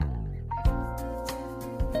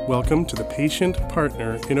Welcome to the Patient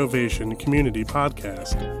Partner Innovation Community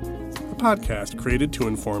Podcast, a podcast created to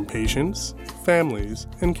inform patients, families,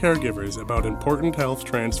 and caregivers about important health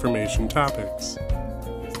transformation topics.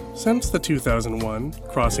 Since the 2001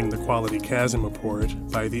 Crossing the Quality Chasm report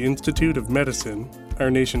by the Institute of Medicine, our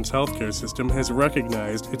nation's healthcare system has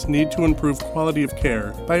recognized its need to improve quality of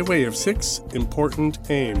care by way of 6 important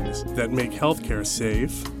aims that make healthcare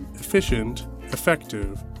safe, efficient,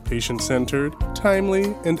 effective, patient-centered,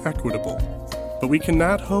 timely, and equitable. But we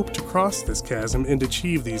cannot hope to cross this chasm and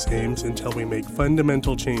achieve these aims until we make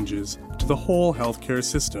fundamental changes to the whole healthcare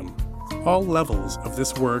system. All levels of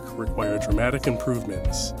this work require dramatic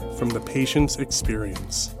improvements from the patient's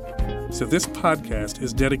experience. So this podcast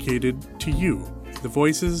is dedicated to you, the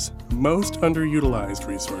voices most underutilized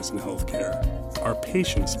resource in healthcare, our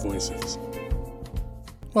patients' voices.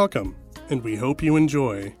 Welcome, and we hope you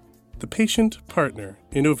enjoy the Patient Partner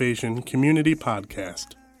Innovation Community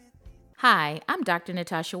Podcast. Hi, I'm Dr.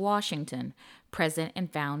 Natasha Washington, President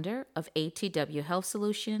and founder of ATW Health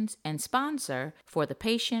Solutions and sponsor for the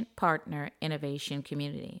Patient Partner Innovation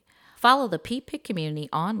Community. Follow the PPIC community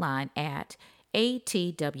online at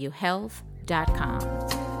atwhealth.com.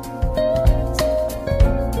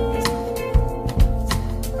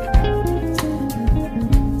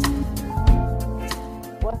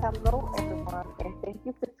 Well, hello, everyone, and thank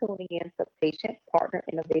you for tuning in to Patient Partner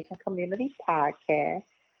Innovation Community Podcast.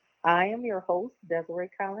 I am your host, Desiree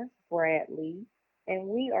Collins Bradley, and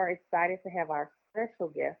we are excited to have our special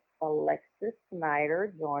guest, Alexis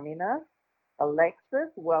Snyder, joining us.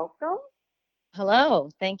 Alexis, welcome.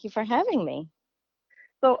 Hello, thank you for having me.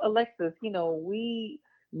 So, Alexis, we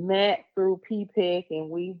met through PPIC, and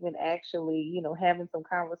we've been actually, having some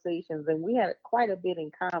conversations, and we had quite a bit in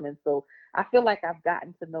common. So I feel like I've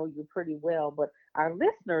gotten to know you pretty well, but our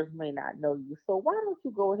listeners may not know you. So why don't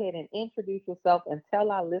you go ahead and introduce yourself and tell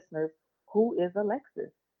our listeners who is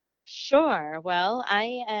Alexis? Sure. Well,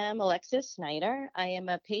 I am Alexis Snyder. I am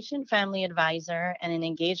a patient family advisor and an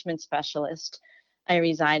engagement specialist. I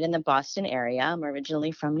reside in the Boston area. I'm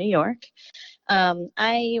originally from New York.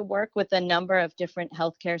 I work with a number of different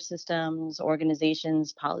healthcare systems,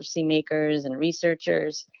 organizations, policymakers, and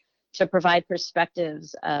researchers to provide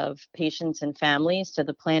perspectives of patients and families to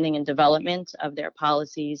the planning and development of their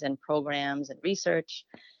policies and programs and research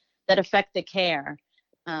that affect the care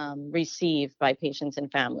received by patients and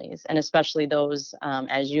families, and especially those,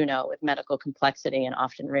 as you know, with medical complexity and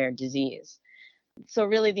often rare disease. So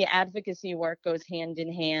really the advocacy work goes hand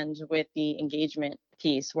in hand with the engagement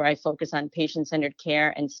piece, where I focus on patient-centered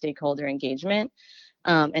care and stakeholder engagement,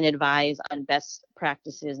 and advise on best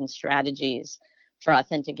practices and strategies for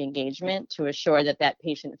authentic engagement to assure that that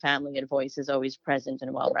patient-family voice is always present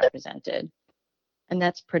and well represented. And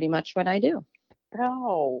that's pretty much what I do.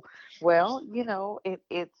 Oh, well,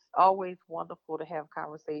 it's always wonderful to have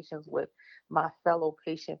conversations with my fellow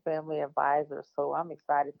patient family advisors. So I'm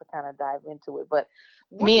excited to kind of dive into it. But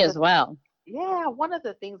me as well. Yeah, one of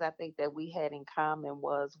the things I think that we had in common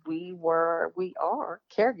was we are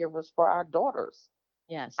caregivers for our daughters.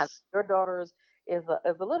 Yes. Your daughters is a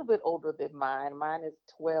little bit older than mine. Mine is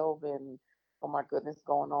 12 and, oh my goodness,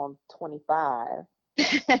 going on 25.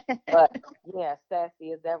 But yeah,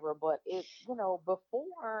 sassy as ever. But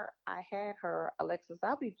before I had her, Alexis,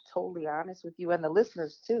 I'll be totally honest with you and the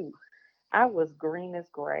listeners too. I was green as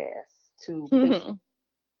grass to patient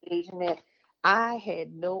engagement. I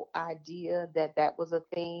had no idea that was a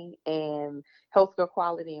thing, and healthcare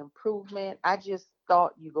quality improvement. I just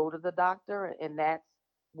thought you go to the doctor and that's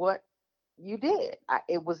what you did.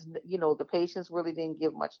 It was, the patients really didn't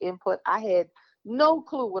give much input. I had no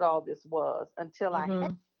clue what all this was until I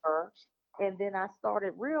had her. And then I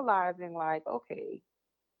started realizing, like, okay,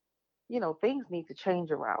 things need to change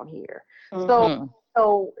around here. So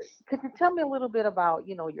could you tell me a little bit about,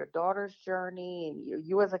 your daughter's journey and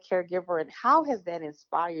you as a caregiver, and how has that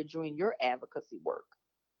inspired you in your advocacy work?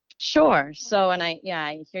 Sure. So, and I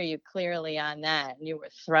hear you clearly on that. You were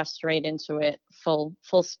thrust right into it, full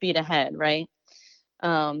speed ahead, right?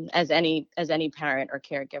 As any parent or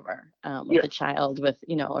caregiver with a child with,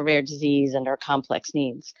 a rare disease and or complex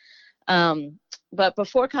needs. But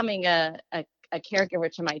before coming a caregiver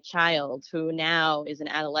to my child, who now is an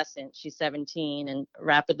adolescent, she's 17 and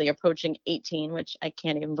rapidly approaching 18, which I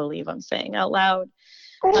can't even believe I'm saying out loud.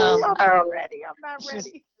 I'm not ready.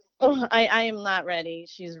 I am not ready.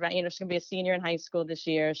 She's right. She's gonna be a senior in high school this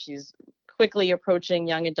year. She's quickly approaching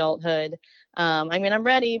young adulthood. I'm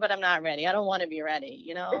ready, but I'm not ready. I don't want to be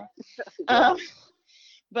ready,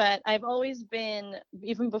 But I've always been,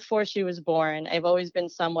 even before she was born, I've always been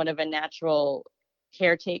somewhat of a natural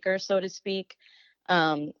caretaker, so to speak.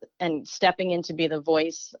 and stepping in to be the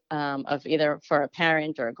voice of either for a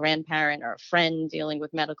parent or a grandparent or a friend dealing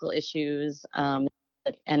with medical issues,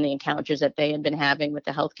 and the encounters that they had been having with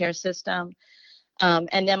the healthcare system.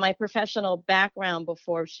 And then my professional background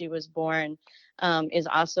before she was born is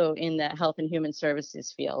also in the health and human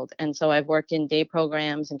services field. And so I've worked in day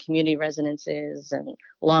programs and community residences and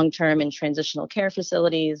long-term and transitional care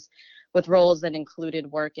facilities, with roles that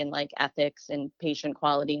included work in like ethics and patient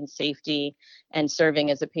quality and safety, and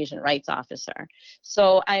serving as a patient rights officer.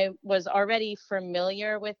 So I was already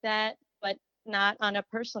familiar with that, but not on a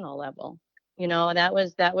personal level.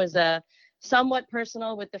 That was a somewhat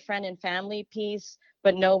personal with the friend and family piece,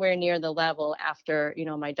 but nowhere near the level after,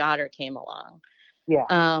 my daughter came along.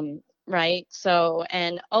 Yeah. Right. So,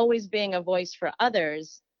 and always being a voice for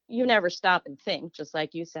others, you never stop and think, just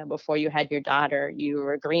like you said, before you had your daughter, you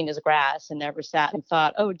were green as grass and never sat and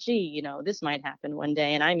thought, oh, gee, this might happen one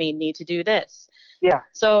day and I may need to do this. Yeah.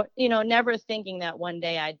 So, never thinking that one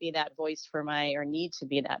day I'd be that voice or need to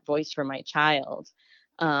be that voice for my child,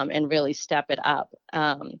 and really step it up.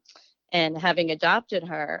 And having adopted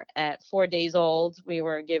her at 4 days old, we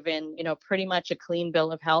were given, pretty much a clean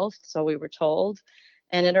bill of health. So we were told.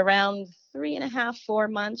 And at around 3.5, 4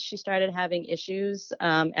 months, she started having issues,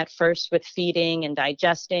 at first with feeding and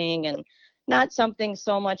digesting, and not something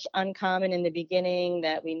so much uncommon in the beginning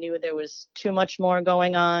that we knew there was too much more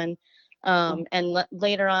going on. And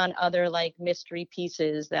later on, other like mystery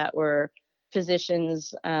pieces that were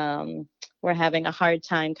physicians were having a hard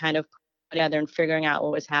time kind of together and figuring out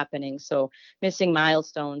what was happening. So missing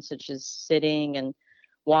milestones such as sitting and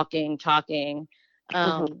walking, talking.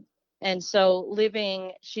 And so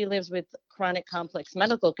she lives with chronic complex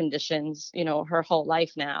medical conditions, her whole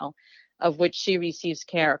life now, of which she receives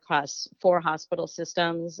care across 4 hospital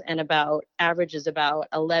systems and averages about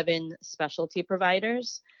 11 specialty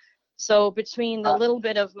providers. So between the little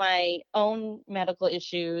bit of my own medical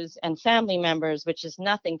issues and family members, which is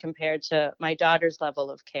nothing compared to my daughter's level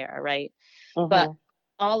of care, right? But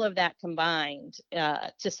all of that combined,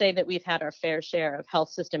 to say that we've had our fair share of health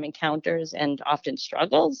system encounters and often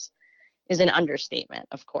struggles is an understatement,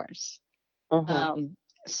 of course.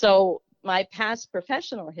 So my past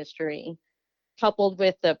professional history, coupled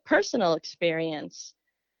with the personal experience,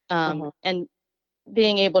 and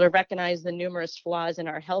being able to recognize the numerous flaws in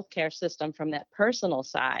our healthcare system from that personal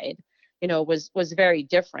side, was very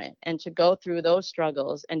different. And to go through those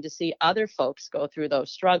struggles and to see other folks go through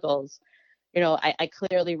those struggles, I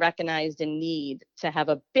clearly recognized a need to have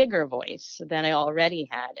a bigger voice than I already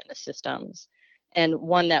had in the systems, and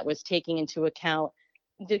one that was taking into account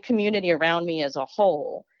the community around me as a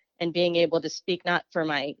whole, and being able to speak not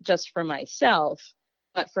just for myself,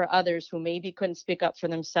 but for others who maybe couldn't speak up for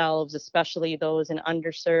themselves, especially those in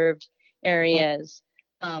underserved areas,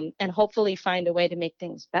 and hopefully find a way to make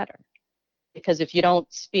things better. Because if you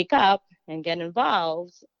don't speak up and get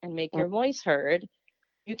involved and make your voice heard,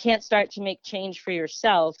 you can't start to make change for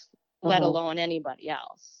yourself, let alone anybody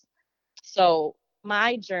else. So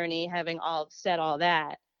my journey, having said all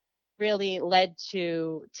that, really led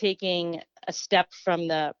to taking a step from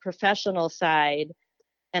the professional side.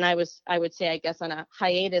 And I would say, I guess, on a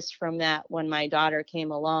hiatus from that when my daughter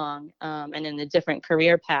came along, and in a different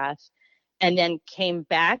career path, and then came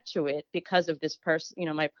back to it because of this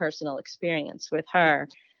my personal experience with her,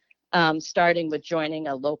 starting with joining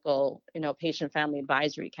a local, patient family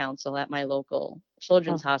advisory council at my local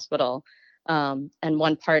children's hospital. And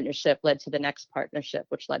one partnership led to the next partnership,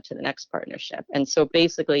 which led to the next partnership. And so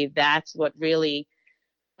basically that's what really,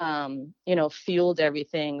 fueled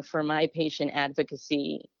everything for my patient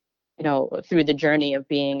advocacy, through the journey of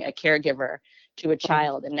being a caregiver to a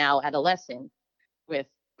child and now adolescent with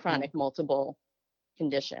chronic multiple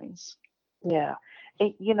conditions. Yeah.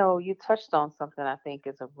 You touched on something I think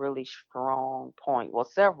is a really strong point. Well,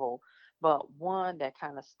 several, but one that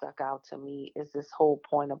kind of stuck out to me is this whole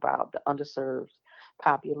point about the underserved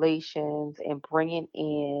populations and bringing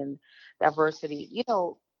in diversity.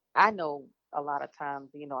 I know a lot of times,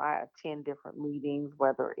 I attend different meetings,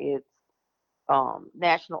 whether it's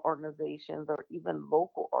national organizations or even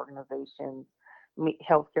local organizations,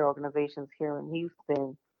 healthcare organizations here in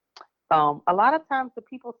Houston. A lot of times the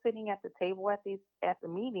people sitting at the table at the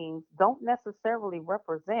meetings don't necessarily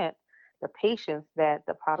represent the patients that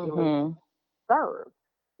the population serves.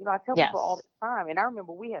 I tell people all the time, and I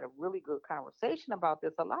remember we had a really good conversation about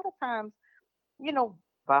this. A lot of times,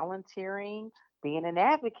 volunteering, being an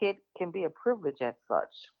advocate can be a privilege as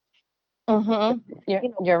such.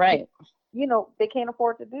 You're right. They can't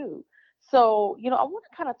afford to do. So, I want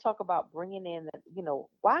to kind of talk about bringing in,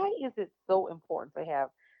 why is it so important to have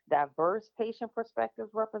diverse patient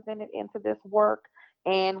perspectives represented into this work?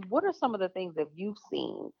 And what are some of the things that you've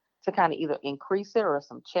seen to kind of either increase it, or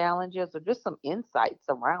some challenges, or just some insights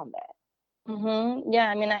around that? Yeah,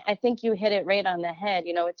 I mean, I think you hit it right on the head.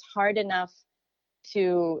 It's hard enough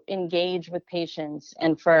to engage with patients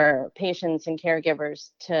and for patients and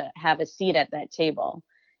caregivers to have a seat at that table.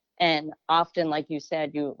 And often, like you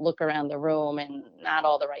said, you look around the room and not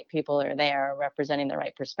all the right people are there representing the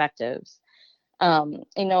right perspectives.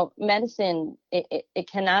 Medicine, it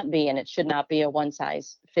cannot be and it should not be a one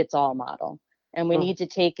size fits all model. And we need to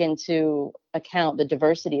take into account the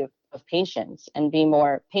diversity of patients and be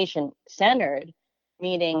more patient centered,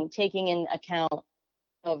 meaning taking in account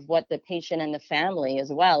of what the patient and the family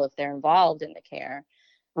as well, if they're involved in the care,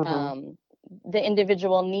 the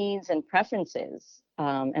individual needs and preferences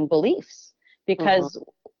and beliefs, because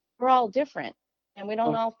we're all different and we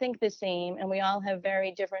don't all think the same, and we all have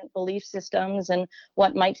very different belief systems, and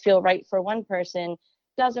what might feel right for one person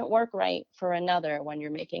doesn't work right for another when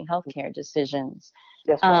you're making healthcare decisions.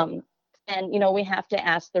 That's right. And we have to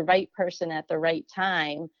ask the right person at the right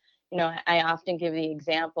time. I often give the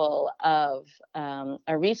example of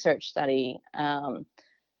a research study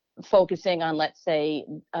focusing on, let's say,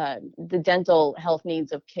 the dental health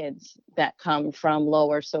needs of kids that come from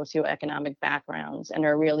lower socioeconomic backgrounds and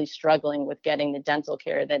are really struggling with getting the dental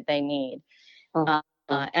care that they need.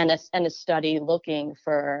 And a study looking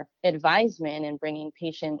for advisement and bringing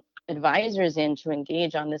patient advisors in to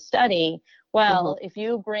engage on the study. Well, if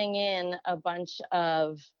you bring in a bunch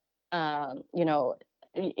of,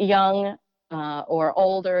 young or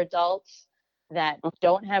older adults that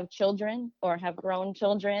don't have children or have grown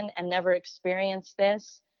children and never experienced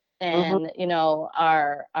this, and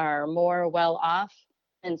are more well off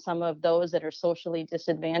than some of those that are socially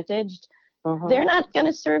disadvantaged, they're not going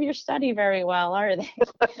to serve your study very well, are they?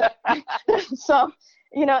 So,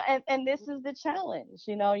 and this is the challenge.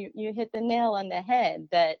 You hit the nail on the head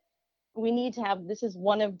that we need to have. This is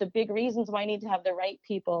one of the big reasons why I need to have the right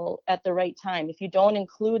people at the right time. If you don't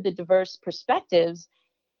include the diverse perspectives,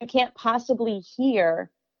 you can't possibly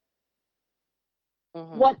hear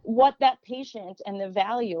what that patient and the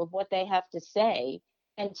value of what they have to say,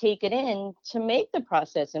 and take it in to make the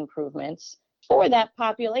process improvements for that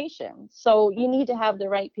population. So you need to have the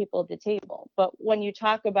right people at the table. But when you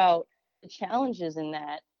talk about the challenges in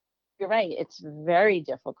that, you're right, it's very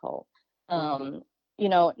difficult.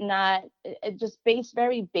 Not just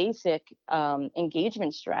very basic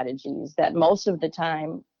engagement strategies that most of the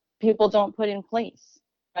time people don't put in place,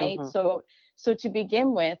 right? So to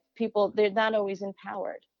begin with, they're not always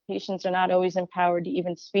empowered. Patients are not always empowered to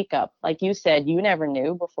even speak up. Like you said, you never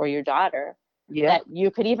knew before your daughter that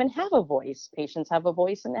you could even have a voice. Patients have a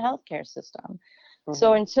voice in the healthcare system.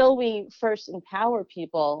 So until we first empower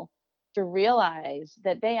people to realize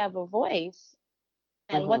that they have a voice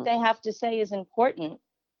and what they have to say is important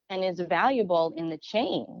and is valuable in the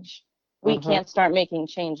change, we can't start making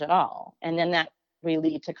change at all. And then that will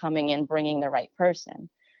lead to coming in, bringing the right person,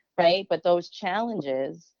 right? But those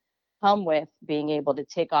challenges come with being able to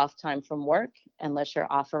take off time from work, unless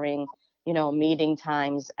you're offering, meeting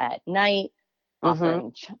times at night,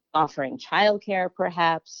 offering childcare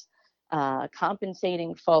perhaps,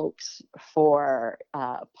 compensating folks for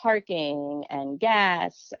parking and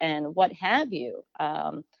gas and what have you.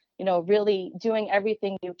 Really doing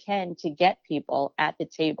everything you can to get people at the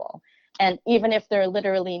table. And even if they're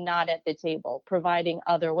literally not at the table, providing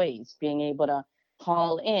other ways, being able to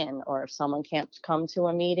call in, or if someone can't come to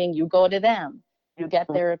a meeting, you go to them, you get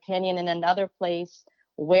their opinion in another place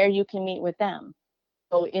where you can meet with them.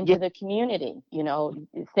 Go into the community,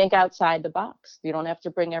 think outside the box. You don't have to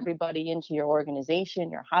bring everybody into your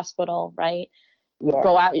organization, your hospital, right?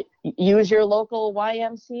 Go out, use your local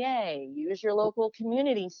YMCA, use your local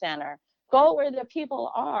community center. Go where the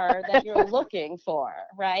people are that you're looking for,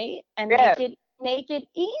 right? And make it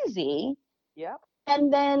easy.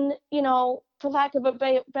 And then, for lack of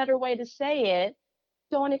a better way to say it,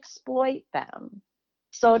 don't exploit them.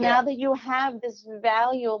 So now that you have this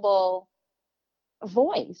valuable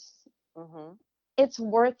voice, it's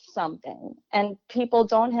worth something, and people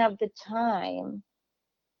don't have the time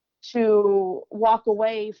to walk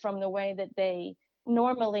away from the way that they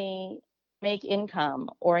normally make income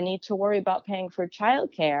or need to worry about paying for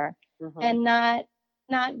childcare and not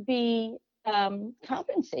be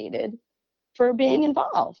compensated for being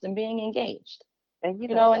involved and being engaged. And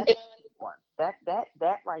that's one.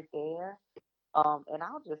 That right there. And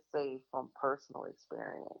I'll just say from personal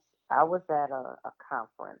experience, I was at a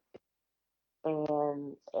conference,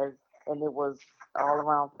 and it was all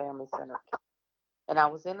around family centered, and I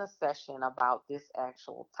was in a session about this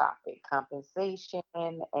actual topic, compensation,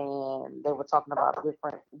 and they were talking about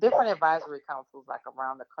different advisory councils like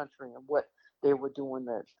around the country and what they were doing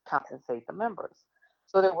to compensate the members.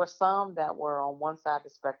 So there were some that were on one side of the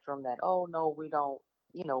spectrum that, oh no, we don't,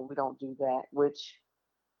 we don't do that, which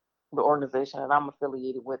the organization that I'm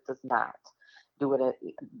affiliated with does not do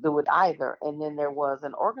it either. And then there was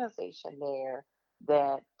an organization there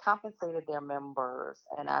that compensated their members,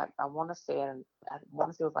 and I want to say it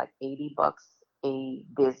was like $80 a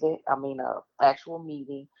visit. I mean, a actual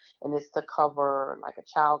meeting, and it's to cover like a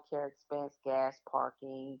child care expense, gas,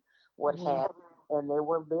 parking, what Mhm. have you. And they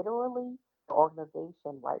were literally the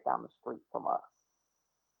organization right down the street from us.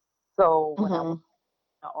 So when I Mhm.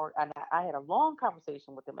 I had a long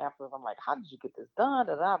conversation with them afterwards. I'm like, how did you get this done?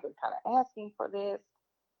 I've been kind of asking for this.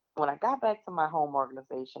 When I got back to my home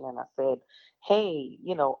organization and I said, hey,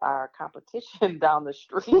 our competition down the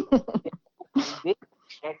street did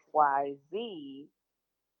X, Y, Z,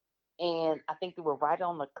 and I think they were right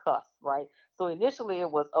on the cusp, right? So initially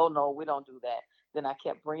it was, oh no, we don't do that. Then I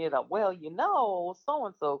kept bringing it up. Well, so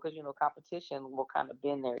and so, because competition will kind of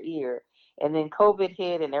bend their ear. And then COVID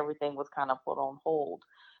hit, and everything was kind of put on hold.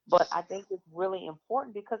 But I think it's really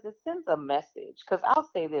important because it sends a message. Because I'll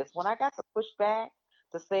say this: when I got to push back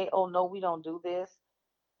to say, oh no, we don't do this,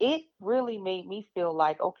 it really made me feel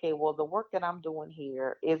like, okay, well, the work that I'm doing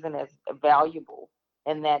here isn't as valuable,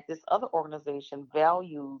 and that this other organization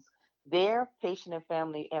values their patient and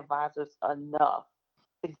family advisors enough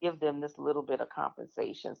to give them this little bit of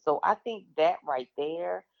compensation. So I think that right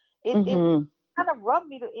there, it Mhm. kind of rubbed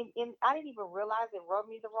me I didn't even realize it rubbed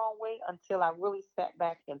me the wrong way until I really sat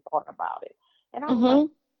back and thought about it. And I was like,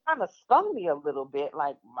 Mhm. kind of stung me a little bit,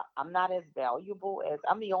 like I'm not as valuable as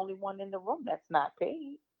I'm the only one in the room that's not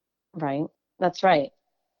paid. Right. That's right.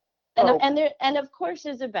 And So, and of course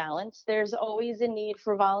there's a balance. There's always a need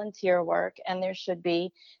for volunteer work, and there should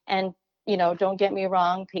be. And don't get me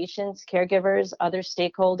wrong, patients, caregivers, other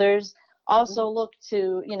stakeholders also mhm, look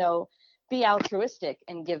to, be altruistic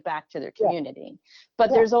and give back to their yeah, community.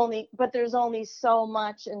 But yeah, there's only so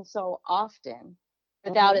much and so often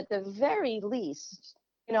without hmm at the very least,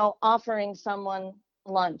 offering someone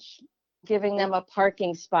lunch, giving them a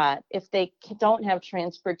parking spot. If they don't have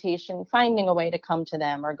transportation, finding a way to come to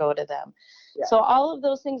them or go to them. yeah, So all of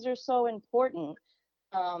those things are so important.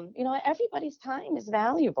 Everybody's time is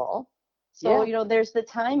valuable. So, yeah, there's the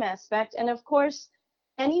time aspect. And of course,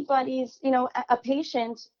 anybody's, a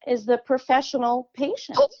patient is the professional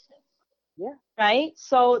patient, yeah, right?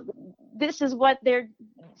 So this is what they're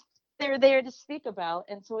there to speak about,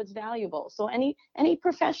 and so it's valuable. So any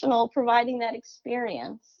professional providing that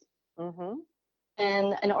experience hmm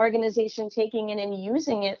and an organization taking it and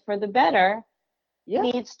using it for the better yeah,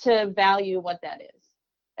 needs to value what that is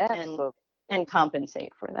and absolutely. and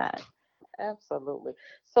compensate for that. Absolutely.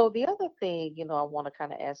 So the other thing, I want to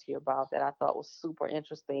kind of ask you about that I thought was super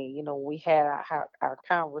interesting. We had our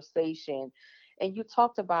conversation, and you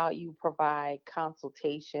talked about you provide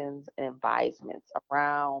consultations and advisements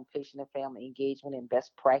around patient and family engagement and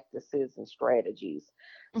best practices and strategies.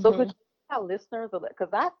 So could Hmm. you tell listeners,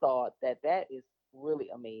 because I thought that is really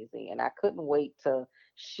amazing, and I couldn't wait to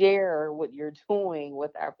share what you're doing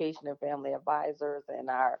with our patient and family advisors and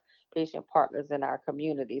our patient partners in our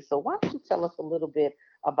community. So why don't you tell us a little bit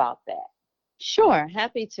about that? Sure,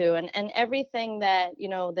 happy to. And everything that,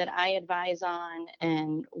 that I advise on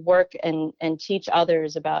and work and teach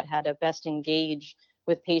others about how to best engage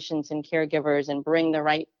with patients and caregivers and bring the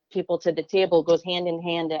right people to the table goes hand in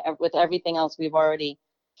hand with everything else we've already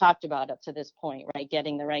talked about up to this point, right?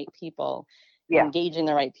 Getting the right people, Yeah. engaging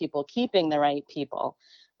the right people, keeping the right people.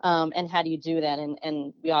 And how do you do that?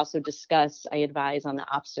 And we also discuss, I advise on the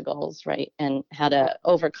obstacles, right? And how to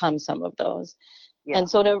overcome some of those. Yeah. And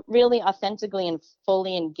so to really authentically and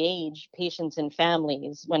fully engage patients and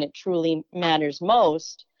families when it truly matters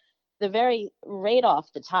most, the very right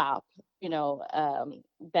off the top,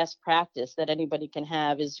 best practice that anybody can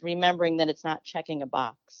have is remembering that it's not checking a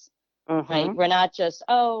box, right? Mm-hmm. We're not just,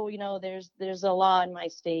 there's a law in my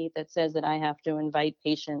state that says that I have to invite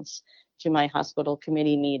patients to my hospital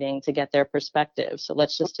committee meeting to get their perspective. So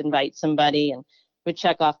let's just invite somebody and we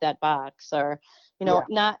check off that box. Or Yeah.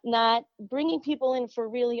 not bringing people in for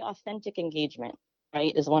really authentic engagement,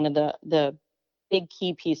 right, is one of the big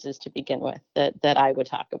key pieces to begin with that I would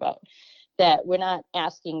talk about. That we're not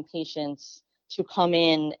asking patients to come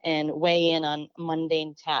in and weigh in on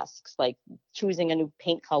mundane tasks like choosing a new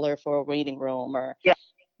paint color for a waiting room or Yeah.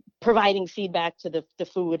 providing feedback to the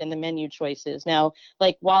food and the menu choices. Now,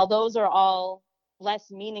 like while those are all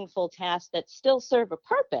less meaningful tasks that still serve a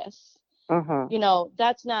purpose, Mm-hmm. You know,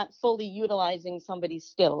 that's not fully utilizing somebody's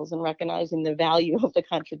skills and recognizing the value of the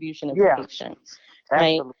contribution of the patient,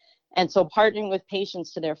 right? Absolutely. And so partnering with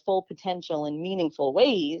patients to their full potential in meaningful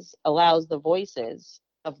ways allows the voices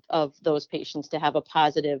of those patients to have a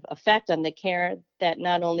positive effect on the care that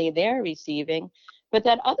not only they're receiving, but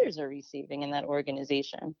that others are receiving in that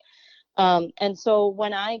organization. And so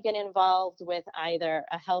when I get involved with either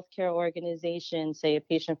a healthcare organization, say a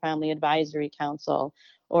patient family advisory council,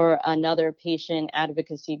 or another patient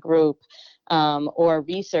advocacy group, or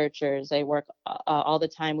researchers, I work all the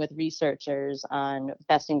time with researchers on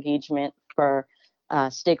best engagement for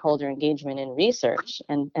stakeholder engagement in research,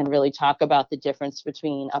 and really talk about the difference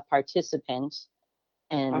between a participant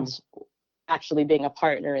and actually being a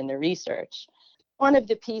partner in the research. One of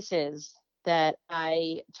the pieces that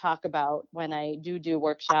I talk about when I do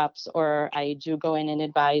workshops or I do go in and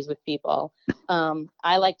advise with people,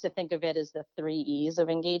 I like to think of it as the 3 E's of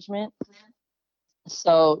engagement.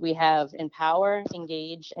 So we have empower,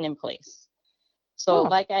 engage, and in place. So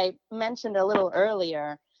like I mentioned a little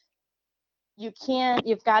earlier,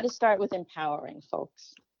 you've got to start with empowering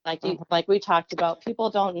folks. Like we talked about, people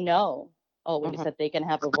don't know always that they can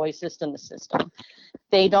have a voice system.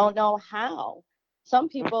 They don't know how. Some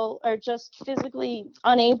people are just physically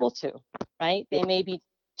unable to, right? They may be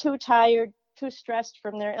too tired, too stressed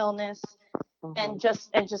from their illness, and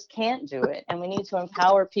just can't do it. And we need to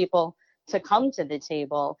empower people to come to the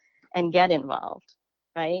table and get involved,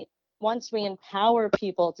 right? Once we empower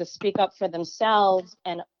people to speak up for themselves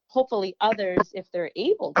and hopefully others if they're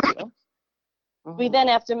able to, we then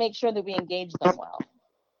have to make sure that we engage them well.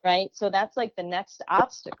 Right? So that's like the next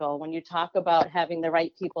obstacle when you talk about having the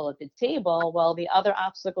right people at the table. Well, the other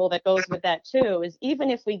obstacle that goes with that too is even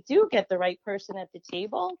if we do get the right person at the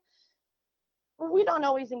table, we don't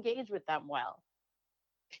always engage with them well.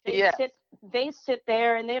 They sit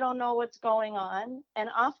there and they don't know what's going on. And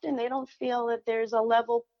often they don't feel that there's a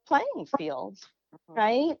level playing field,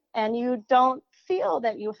 right? And you don't feel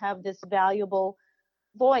that you have this valuable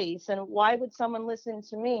voice. And why would someone listen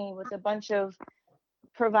to me with a bunch of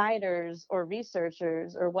providers or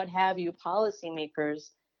researchers or what have you, policymakers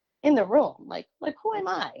in the room? Like who am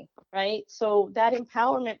I, right? So that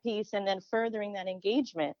empowerment piece and then furthering that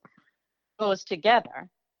engagement goes together.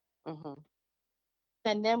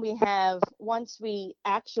 And then we have, once we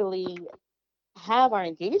actually have our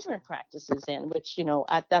engagement practices in, which, you know,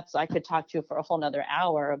 I could talk to you for a whole nother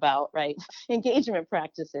hour about, right, engagement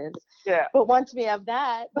practices. Yeah. But once we have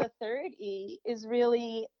that, the third E is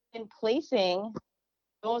really in placing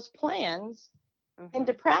those plans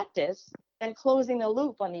into practice and closing the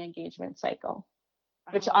loop on the engagement cycle,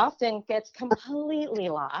 which often gets completely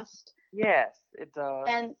lost. Yes, it does.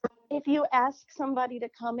 And if you ask somebody to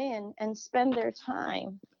come in and spend their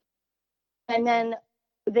time and then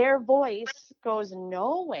their voice goes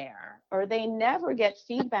nowhere, or they never get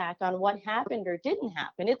feedback on what happened or didn't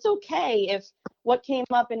happen, it's okay if what came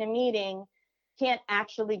up in a meeting can't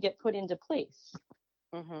actually get put into place.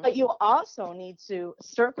 But you also need to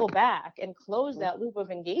circle back and close that loop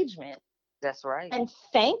of engagement. That's right. And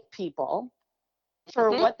thank people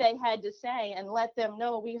for what they had to say and let them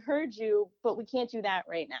know, we heard you, but we can't do that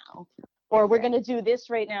right now. Or we're going to do this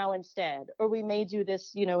right now instead. Or we may do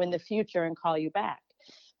this, you know, in the future and call you back.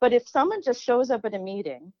 But if someone just shows up at a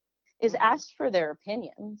meeting, is asked for their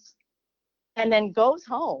opinions, and then goes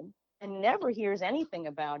home and never hears anything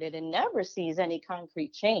about it and never sees any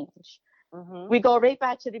concrete change, we go right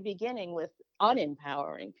back to the beginning with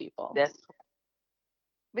unempowering people. That's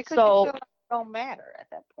because you feel like it don't matter at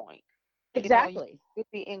that point. Exactly. You'd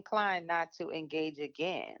be inclined not to engage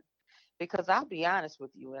again. Because I'll be honest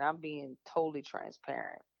with you, and I'm being totally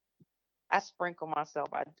transparent. I sprinkle myself.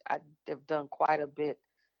 I have done quite a bit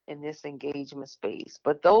in this engagement space.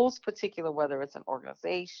 But those particular, whether it's an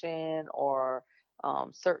organization or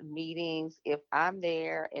certain meetings, if I'm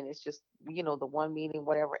there and it's just, you know, the one meeting,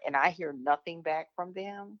 whatever, and I hear nothing back from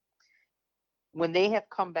them, when they have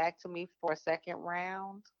come back to me for a second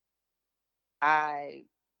round, I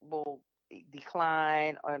will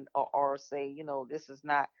decline or say, you know, this is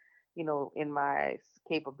not, you know, in my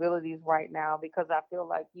capabilities right now, because I feel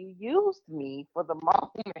like you used me for the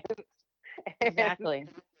moment. Exactly.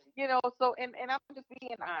 You know, so and I'm just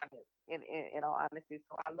being honest in all honesty.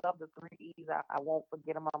 So I love the 3 E's. I won't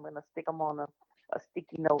forget them. I'm gonna stick them on a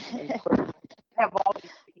sticky note and have all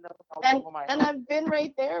these sticky notes all over my. And I've been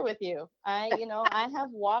right there with you. I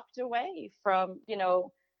have walked away from, you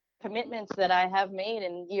know, commitments that I have made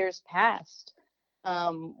in years past,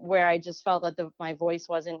 where I just felt that my voice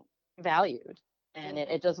wasn't valued, and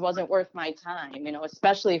it just wasn't worth my time. You know,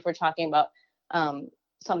 especially if we're talking about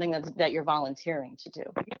something that you're volunteering to do.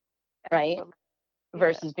 right?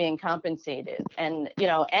 Versus being compensated. And,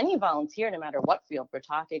 any volunteer, no matter what field we're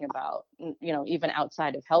talking about, even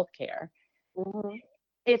outside of healthcare,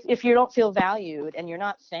 if you don't feel valued and you're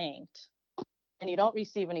not thanked and you don't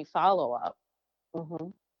receive any follow-up,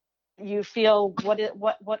 you feel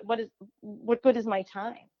what good is my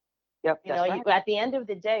time? Yep. At the end of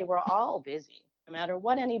the day, we're all busy, no matter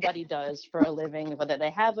what anybody does for a living, whether they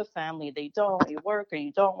have a family, they don't, you work or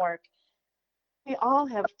you don't work. We all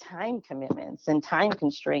have time commitments and time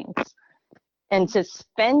constraints. And to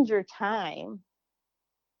spend your time,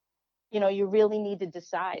 you really need to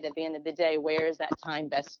decide at the end of the day, where is that time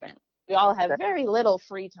best spent? We all have very little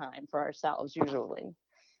free time for ourselves usually.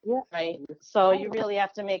 Yeah. Right. So you really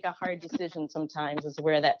have to make a hard decision sometimes as to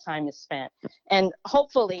where that time is spent. And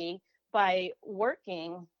hopefully by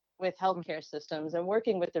working with healthcare systems and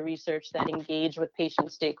working with the research that engage with patient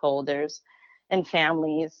stakeholders and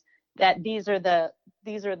families, that these are the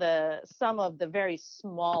some of the very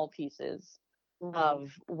small pieces of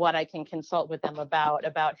what I can consult with them about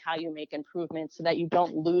how you make improvements so that you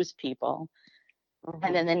don't lose people.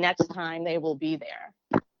 And then the next time they will be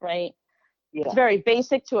there, right? Yeah. It's very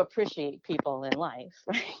basic to appreciate people in life,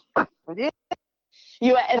 right?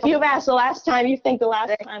 Yeah. If you've asked the last time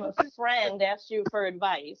a friend asked you for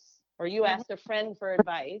advice, or you asked a friend for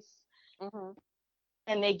advice,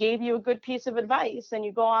 and they gave you a good piece of advice and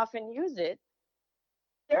you go off and use it,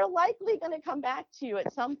 they're likely going to come back to you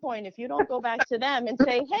at some point if you don't go back to them and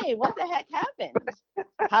say, hey, what the heck happened?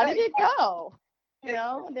 How did it go?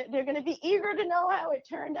 They're going to be eager to know how it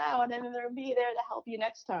turned out, and they'll be there to help you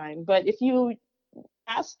next time. But if you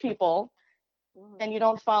ask people and you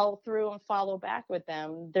don't follow through and follow back with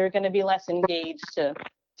them, they're going to be less engaged to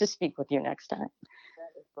speak with you next time.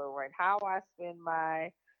 That is so right. How I spend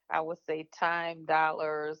my, I would say, time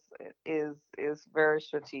dollars is very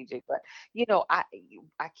strategic. But I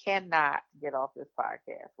cannot get off this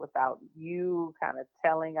podcast without you kind of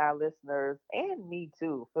telling our listeners, and me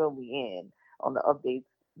too, fill me in on the updates,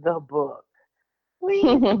 the book. Please.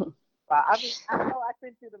 I know I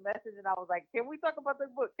sent you the message and I was like, can we talk about the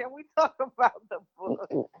book? Can we talk about the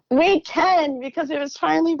book? We can, because it has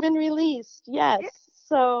finally been released. Yes. Yeah.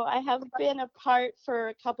 So I have been a part for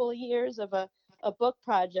a couple of years of a book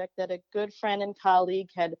project that a good friend and colleague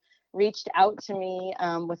had reached out to me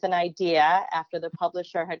with an idea after the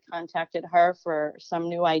publisher had contacted her for some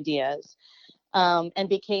new ideas, and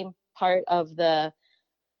became part of the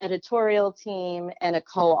editorial team and a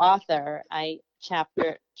co-author. I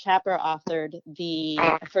chapter authored the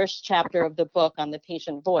first chapter of the book on the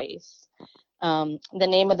patient voice. The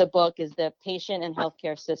name of the book is The Patient and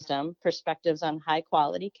Healthcare System: Perspectives on High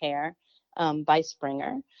Quality Care, by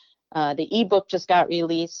Springer. The ebook just got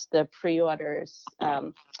released. The pre-orders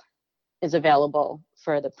is available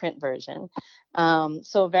for the print version.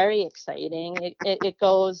 So very exciting. It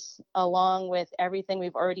goes along with everything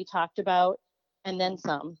we've already talked about, and then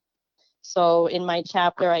some. So in my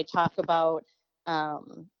chapter, I talk about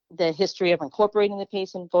the history of incorporating the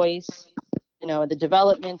patient voice, the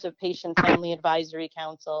development of patient family advisory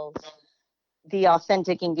councils, the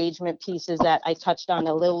authentic engagement pieces that I touched on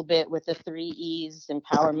a little bit with the 3 E's: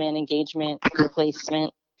 empowerment, engagement,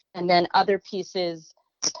 replacement. And then other pieces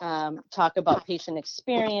talk about patient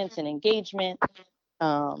experience and engagement,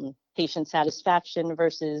 patient satisfaction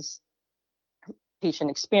versus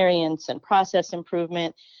patient experience, and process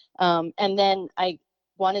improvement. And then I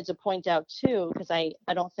wanted to point out too, because I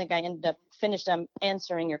don't think I ended up finished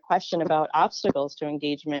answering your question about obstacles to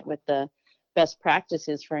engagement with the best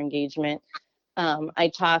practices for engagement.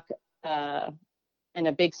 I talk in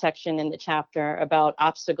a big section in the chapter about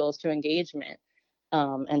obstacles to engagement,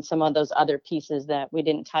 and some of those other pieces that we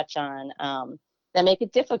didn't touch on that make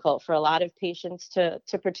it difficult for a lot of patients to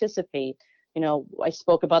participate. I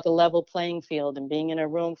spoke about the level playing field and being in a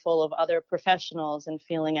room full of other professionals and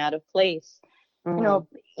feeling out of place.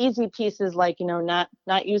 Easy pieces like,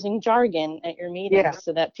 not using jargon at your meetings,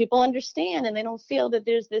 so that people understand and they don't feel that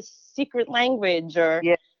there's this secret language, or,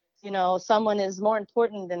 someone is more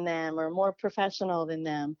important than them or more professional than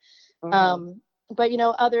them. But,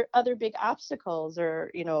 other big obstacles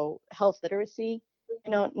are, health literacy.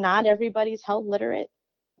 Not everybody's health literate.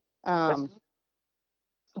 Some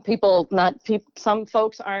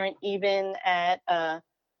folks aren't even at a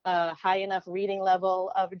high enough reading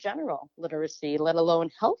level of general literacy, let alone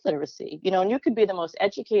health literacy. And you could be the most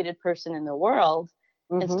educated person in the world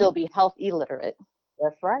and still be health illiterate.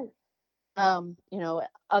 That's right.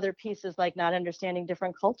 Other pieces like not understanding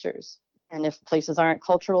different cultures, and if places aren't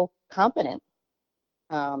cultural competent,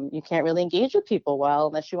 you can't really engage with people well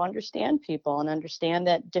unless you understand people and understand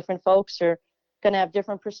that different folks are going to have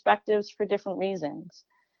different perspectives for different reasons.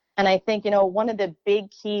 And I think, one of the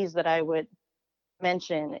big keys that I would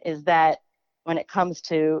mention is that when it comes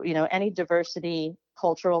to, any diversity,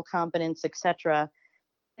 cultural competence, etc.,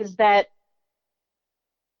 is that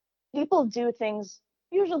people do things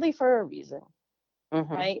usually for a reason,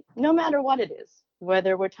 right? No matter what it is,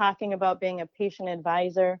 whether we're talking about being a patient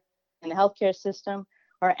advisor in the healthcare system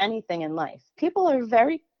or anything in life. People are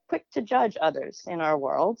very quick to judge others in our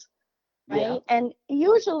world, right? Yeah. And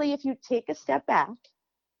usually if you take a step back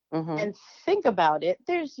and think about it,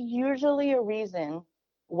 there's usually a reason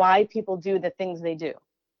why people do the things they do.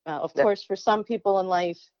 Of course, for some people in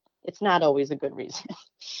life, it's not always a good reason,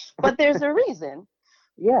 but there's a reason.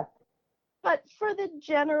 Yeah. But for the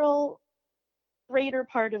general greater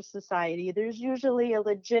part of society, there's usually a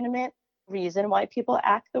legitimate reason why people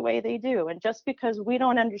act the way they do. And just because we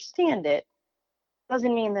don't understand it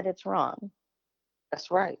doesn't mean that it's wrong.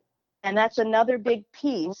 That's right. And that's another big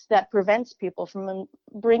piece that prevents people from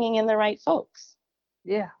bringing in the right folks.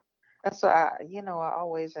 Yeah. That's what I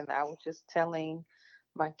always, and I was just telling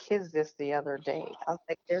my kids this the other day. I was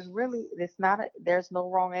like, there's no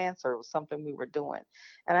wrong answer. It was something we were doing.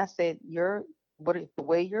 And I said, the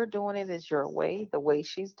way you're doing it is your way. The way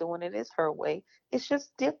she's doing it is her way. It's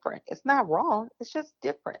just different. It's not wrong. It's just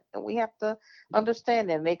different. And we have to understand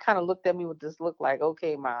that. And they kind of looked at me with this look like,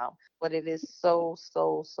 okay, Mom, but it is so,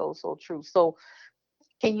 so, so, so true. So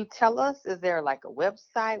can you tell us, is there like a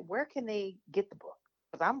website? Where can they get the book?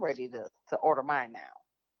 Because I'm ready to order mine now.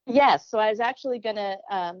 Yes, so I was actually going to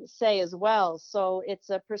say as well. So it's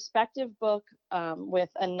a perspective book with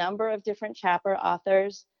a number of different chapter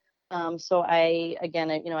authors. So I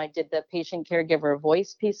did the patient caregiver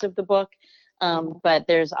voice piece of the book, but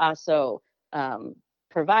there's also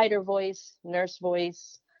provider voice, nurse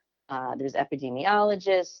voice, there's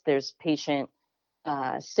epidemiologists, there's patient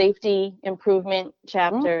safety improvement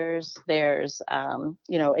chapters, there's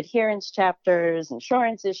adherence chapters,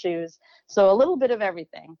 insurance issues, so a little bit of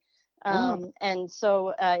everything. And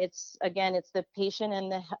so it's the patient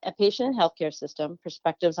and healthcare system,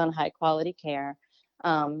 perspectives on high quality care.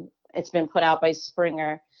 It's been put out by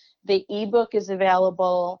Springer. The ebook is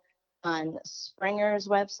available on Springer's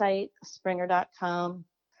website, springer.com.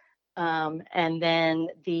 And then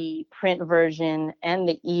the print version and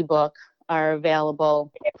the ebook are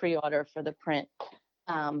available pre-order for the print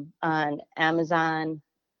on Amazon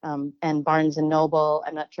and Barnes & Noble.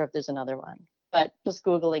 I'm not sure if there's another one, but just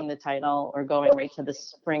Googling the title or going right to the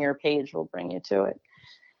Springer page will bring you to it.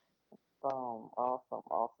 Awesome.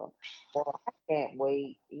 Well, I can't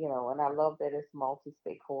wait, and I love that it's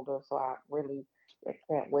multi-stakeholder, so I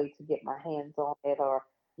can't wait to get my hands on it or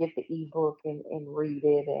get the ebook and read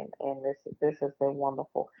it, and this has been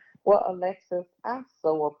wonderful. Well, Alexis, I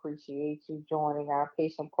so appreciate you joining our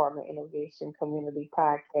Patient Partner Innovation Community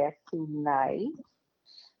Podcast tonight.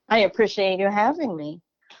 I appreciate you having me.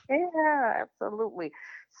 Yeah, absolutely.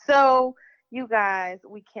 So, you guys,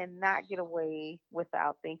 we cannot get away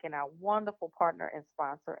without thanking our wonderful partner and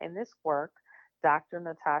sponsor in this work, Dr.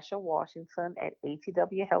 Natasha Washington at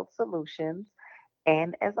ATW Health Solutions.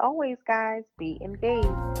 And as always, guys, be engaged.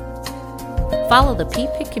 Follow the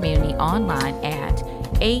PPIC community online at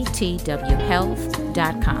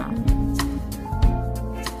atwhealth.com.